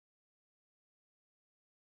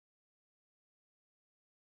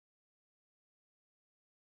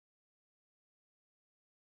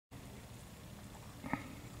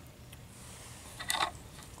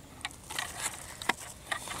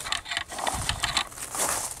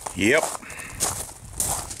Yep,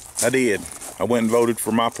 I did. I went and voted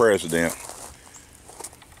for my president.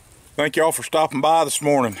 Thank y'all for stopping by this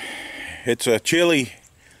morning. It's chilly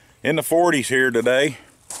in the 40s here today.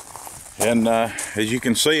 And as you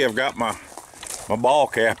can see, I've got my ball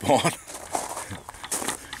cap on.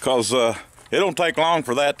 Because it don't take long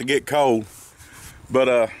for that to get cold.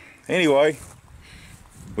 But anyway,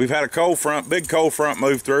 we've had a cold front, big cold front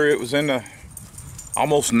move through. It was in the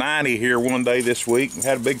almost 90 here one day this week. We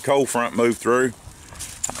had a big cold front move through.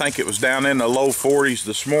 I think it was down in the low 40s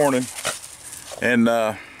this morning.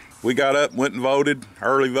 And we got up, went and voted,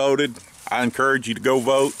 early voted. I encourage you to go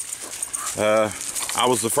vote. I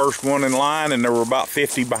was the first one in line, and there were about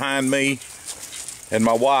 50 behind me and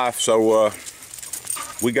my wife. So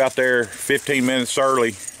we got there 15 minutes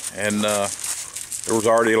early, and there was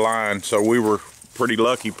already a line. So we were pretty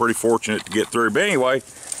lucky, pretty fortunate to get through. But anyway,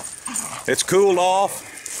 it's cooled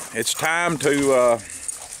off. It's time to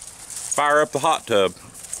fire up the hot tub.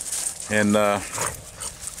 And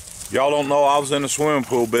y'all don't know, I was in the swimming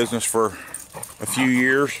pool business for a few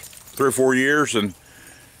years, 3 or 4 years,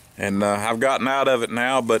 and I've gotten out of it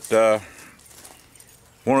now. But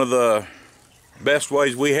one of the best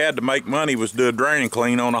ways we had to make money was do a drain and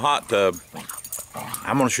clean on a hot tub.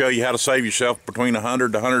 I'm going to show you how to save yourself between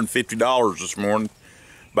 $100 to $150 this morning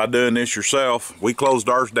by doing this yourself. We closed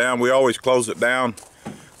ours down. We always close it down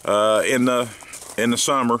in the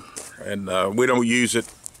summer, and we don't use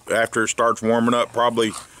it after it starts warming up. Probably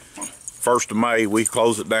 1st of May we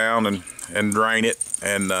close it down and drain it.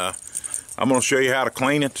 And I'm going to show you how to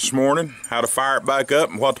clean it this morning, how to fire it back up,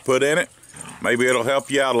 and what to put in it. Maybe it'll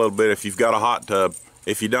help you out a little bit if you've got a hot tub.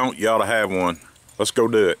 If you don't, you ought to have one. Let's go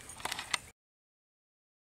do it.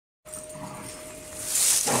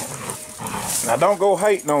 Now don't go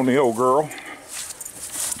hating on the old girl,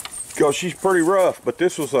 because she's pretty rough, but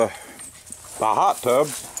this was a hot tub.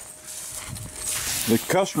 The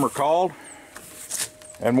customer called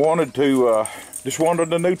and wanted to, just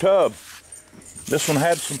wanted a new tub. This one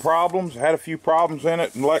had some problems, had a few problems in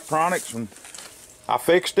it in electronics, and I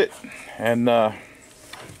fixed it. And as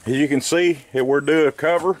you can see, we're doing a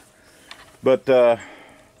cover, but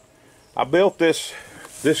I built this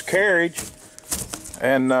carriage,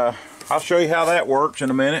 and I'll show you how that works in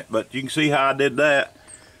a minute. But you can see how I did that.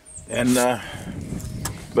 And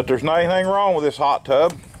but there's not anything wrong with this hot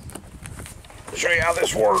tub. I'll show you how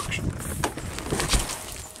this works.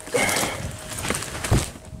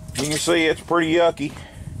 You can see it's pretty yucky,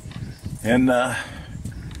 and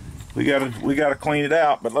we gotta clean it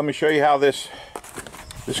out. But let me show you how this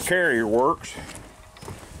carrier works.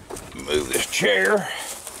 Move this chair.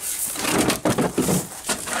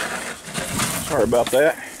 Sorry about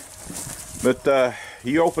that. But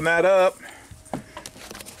you open that up,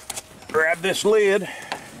 grab this lid,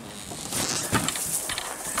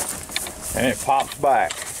 and it pops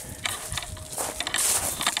back.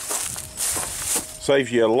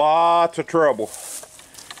 Saves you lots of trouble.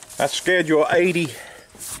 That's Schedule 80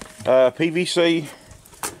 PVC,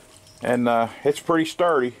 and it's pretty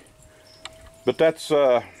sturdy. But that's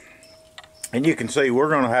and you can see we're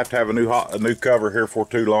going to have a new cover here for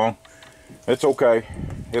too long. It's okay.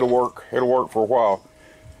 It'll work. It'll work for a while.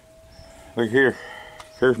 Look here.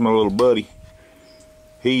 Here's my little buddy.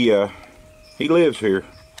 He lives here,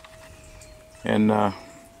 and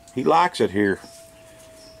he likes it here.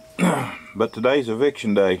 But today's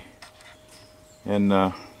eviction day, and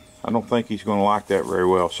I don't think he's going to like that very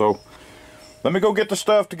well. So let me go get the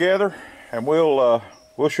stuff together, and we'll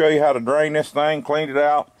show you how to drain this thing, clean it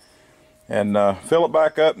out, and fill it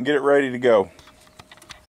back up and get it ready to go.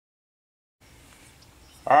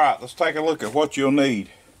 All right, let's take a look at what you'll need.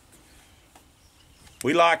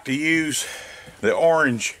 We like to use the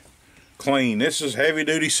orange clean. This is heavy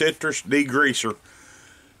duty citrus degreaser.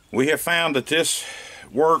 We have found that this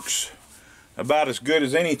works about as good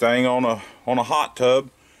as anything on a hot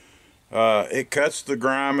tub. It cuts the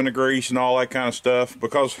grime and the grease and all that kind of stuff,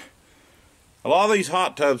 because a lot of these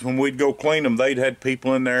hot tubs, when we'd go clean them, they'd had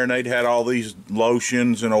people in there and they'd had all these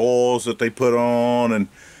lotions and oils that they put on, and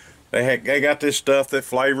they got this stuff that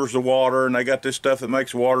flavors the water, and they got this stuff that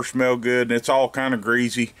makes the water smell good, and it's all kind of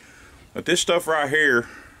greasy. But this stuff right here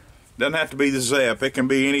doesn't have to be the Zep. It can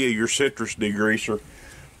be any of your citrus degreaser.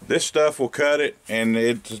 This stuff will cut it, and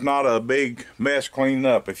it's not a big mess cleaning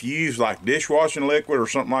up. If you use like dishwashing liquid or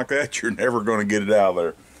something like that, you're never going to get it out of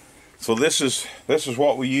there. So this is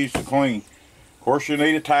what we use to clean. Of course, you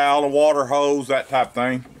need a towel, a water hose, that type of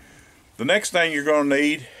thing. The next thing you're going to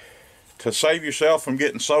need to save yourself from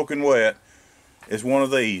getting soaking wet is one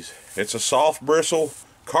of these. It's a soft bristle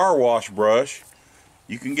car wash brush.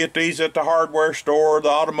 You can get these at the hardware store, the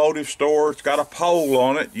automotive store. It's got a pole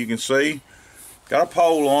on it, you can see. Got a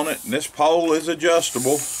pole on it, and this pole is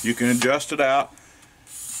adjustable. You can adjust it out.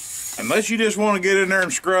 Unless you just want to get in there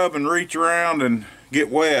and scrub and reach around and get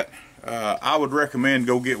wet, I would recommend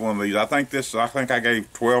go get one of these. I think I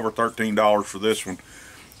gave $12 or $13 for this one.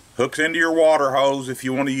 Hooks into your water hose if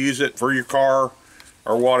you want to use it for your car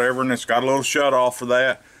or whatever, and it's got a little shut off for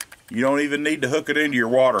that. You don't even need to hook it into your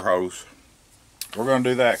water hose. We're going to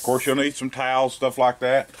do that. Of course, you'll need some towels, stuff like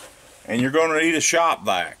that, and you're going to need a shop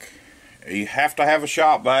vac. You have to have a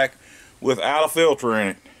shop vac without a filter in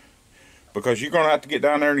it, because you're going to have to get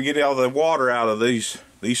down there and get all the water out of these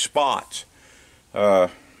spots.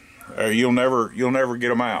 You'll never get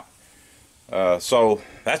them out. So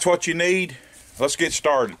that's what you need. Let's get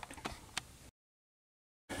started.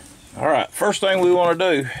 All right, first thing we want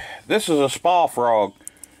to do, this is a Spa Frog.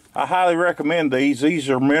 I highly recommend these. These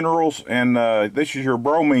are minerals, and this is your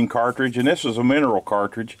bromine cartridge, and this is a mineral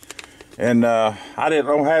cartridge. And I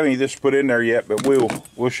don't have any of this put in there yet, but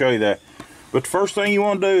we'll show you that. But the first thing you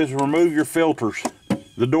want to do is remove your filters.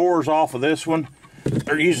 The doors off of this one,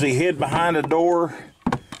 they're usually hid behind a door.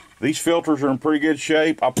 These filters are in pretty good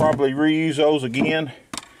shape. I'll probably reuse those again.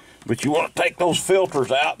 But you want to take those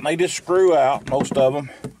filters out, and they just screw out, most of them.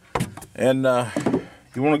 And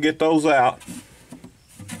you want to get those out.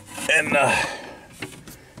 And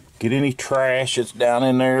get any trash that's down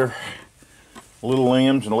in there, little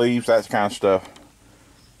limbs and leaves, that kind of stuff.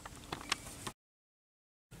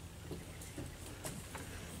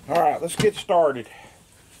 Alright, let's get started.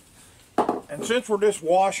 And since we're just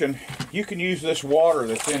washing, you can use this water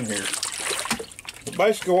that's in here. But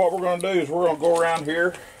basically what we're going to do is we're going to go around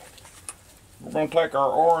here. We're going to take our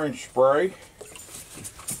orange spray,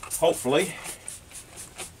 hopefully.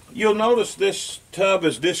 You'll notice this tub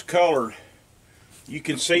is discolored. You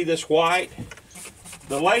can see this white.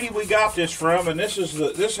 The lady we got this from, and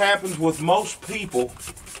this happens with most people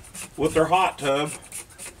with their hot tub,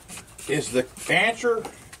 is the answer.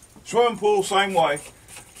 Swimming pool, same way.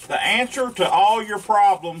 The answer to all your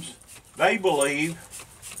problems, they believe,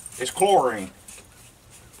 is chlorine.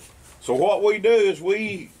 So what we do is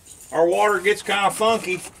our water gets kind of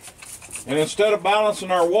funky, and instead of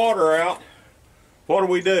balancing our water out, what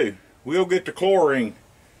do? We'll get the chlorine,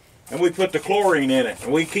 and we put the chlorine in it,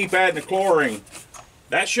 and we keep adding the chlorine.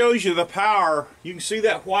 That shows you the power. You can see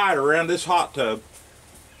that white around this hot tub.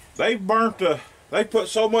 They put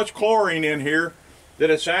so much chlorine in here that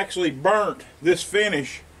it's actually burnt this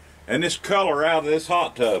finish and this color out of this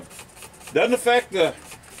hot tub. Doesn't affect the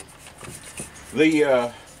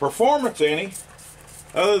performance any,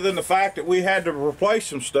 other than the fact that we had to replace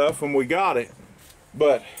some stuff when we got it.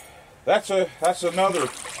 But that's another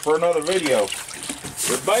for another video.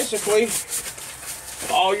 But basically,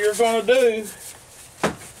 all you're going to do is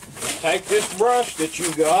take this brush that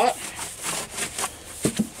you got,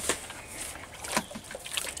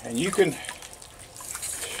 and you can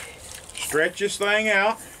stretch this thing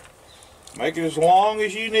out, make it as long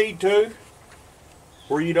as you need to,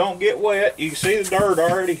 where you don't get wet. You can see the dirt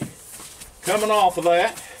already coming off of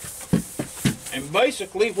that. And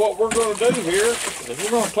basically what we're going to do here is we're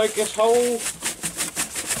going to take this whole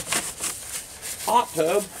hot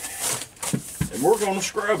tub and we're going to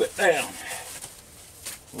scrub it down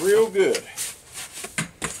real good.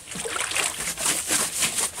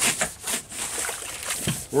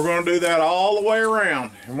 We're going to do that all the way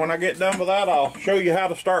around, and when I get done with that, I'll show you how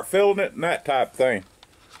to start filling it and that type of thing.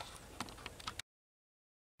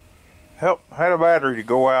 Had a battery to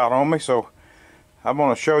go out on me, so I'm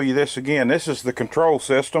going to show you this again. This is the control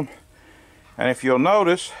system, and if you'll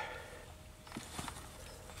notice,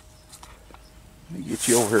 let me get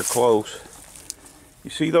you over here close. You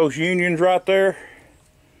see those unions right there?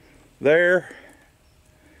 There,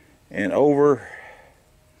 and over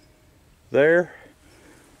there.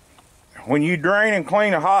 When you drain and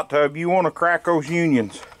clean a hot tub, you want to crack those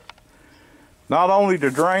unions. Not only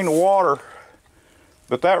to drain the water,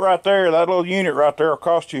 but that right there, that little unit right there will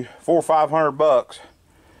cost you $400 or $500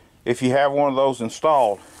 if you have one of those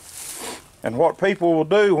installed. And what people will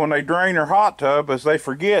do when they drain their hot tub is they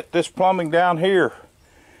forget this plumbing down here.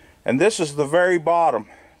 And this is the very bottom.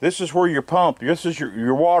 This is where your pump, this is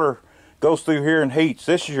your water goes through here and heats.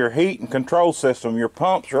 This is your heat and control system. Your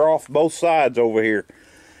pumps are off both sides over here.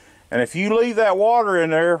 And if you leave that water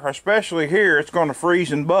in there, especially here, it's going to freeze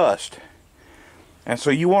and bust. And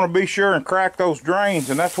so you want to be sure and crack those drains,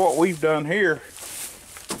 and that's what we've done here.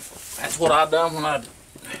 That's what I done when I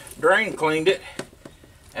drain cleaned it.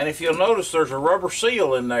 And if you'll notice, there's a rubber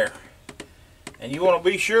seal in there. And you want to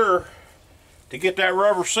be sure to get that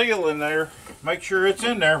rubber seal in there. Make sure it's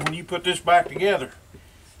in there when you put this back together.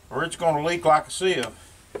 or it's going to leak like a sieve.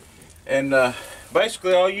 And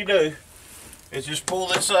basically all you do is just pull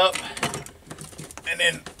this up and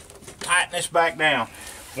then tighten this back down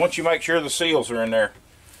once you make sure the seals are in there.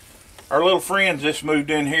 Our little friend just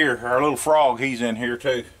moved in here. Our little frog, he's in here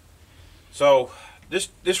too. So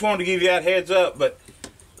just wanted to give you that heads up. But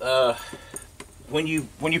when you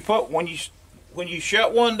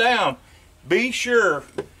shut one down, be sure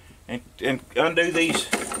and undo these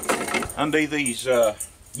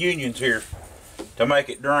unions here to make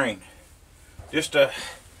it drain, just to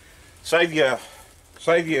save you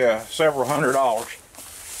several $100s.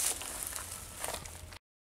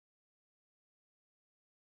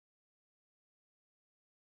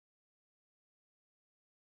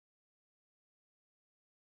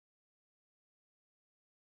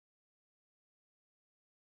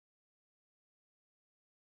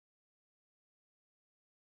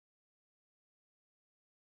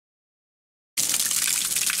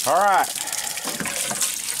 Alright,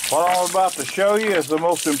 what I'm about to show you is the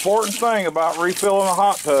most important thing about refilling a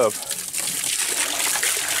hot tub.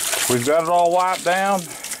 We've got it all wiped down.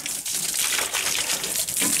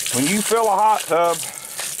 When you fill a hot tub,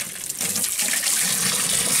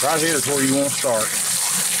 right here is where you want to start.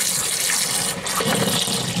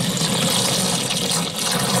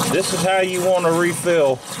 This is how you want to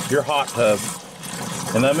refill your hot tub.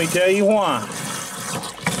 And let me tell you why.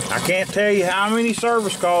 I can't tell you how many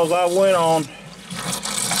service calls I went on.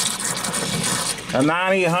 A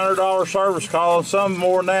 $90, $100 service call, and some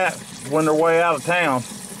more than that when they're way out of town.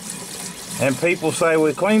 And people say,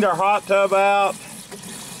 we cleaned our hot tub out,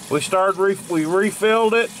 we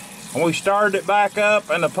refilled it, and we started it back up,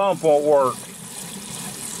 and the pump won't work.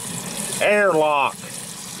 Airlock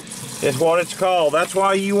is what it's called. That's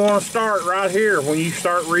why you want to start right here when you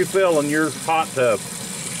start refilling your hot tub.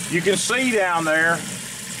 You can see down there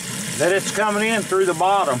that it's coming in through the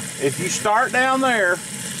bottom. If you start down there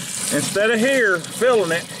instead of here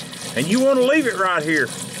filling it, and you want to leave it right here,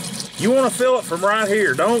 you want to fill it from right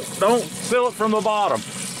here. Don't fill it from the bottom.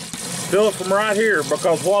 Fill it from right here,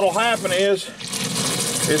 because what will happen is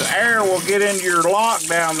air will get into your lock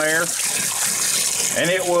down there, and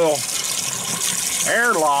it will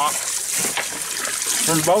airlock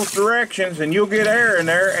from both directions, and you'll get air in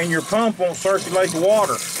there, and your pump won't circulate the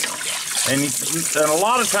water. And a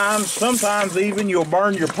lot of times, sometimes even, you'll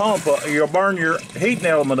burn your pump up, you'll burn your heating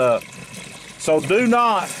element up. So do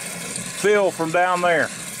not fill from down there.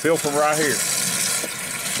 Fill from right here.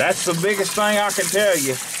 That's the biggest thing I can tell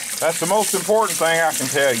you. That's the most important thing I can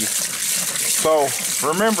tell you. So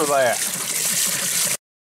remember that.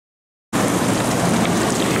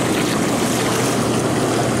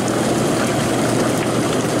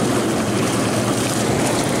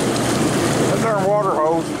 That's our water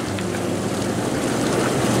hose.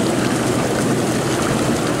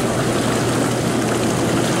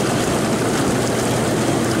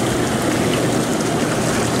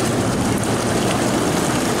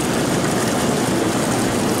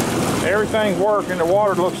 Everything's working. The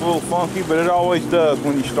water looks a little funky, but it always does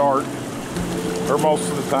when you start, or most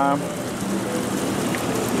of the time.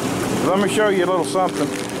 Let me show you a little something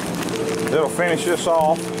that'll finish this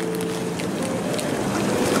off.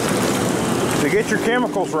 To get your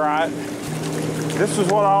chemicals right, this is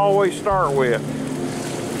what I always start with.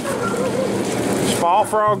 Small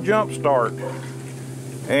Frog Jump Start.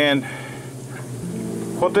 And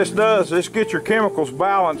what this does, this gets your chemicals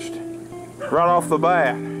balanced right off the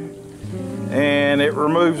bat. And it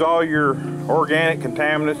removes all your organic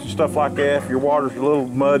contaminants and stuff like that. If your water's a little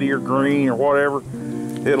muddy or green or whatever,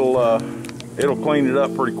 it'll clean it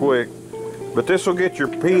up pretty quick. But this will get your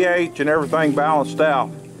pH and everything balanced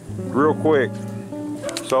out real quick.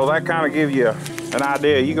 So that kind of gives you an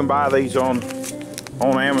idea. You can buy these on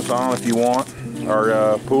Amazon if you want,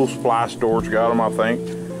 or Pool Supply Stores got them, I think.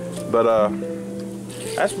 But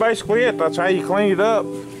that's basically it. That's how you clean it up,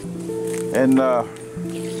 and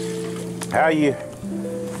how you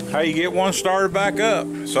get one started back up.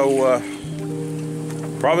 So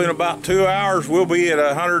probably in about 2 hours we'll be at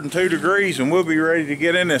 102 degrees and we'll be ready to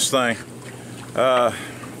get in this thing.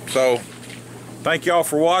 So thank y'all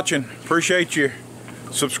for watching. Appreciate you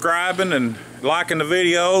subscribing and liking the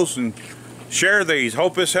videos, and share these.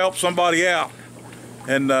 Hope this helps somebody out,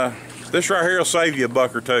 and this right here will save you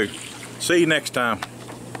 $1 or $2. See you next time.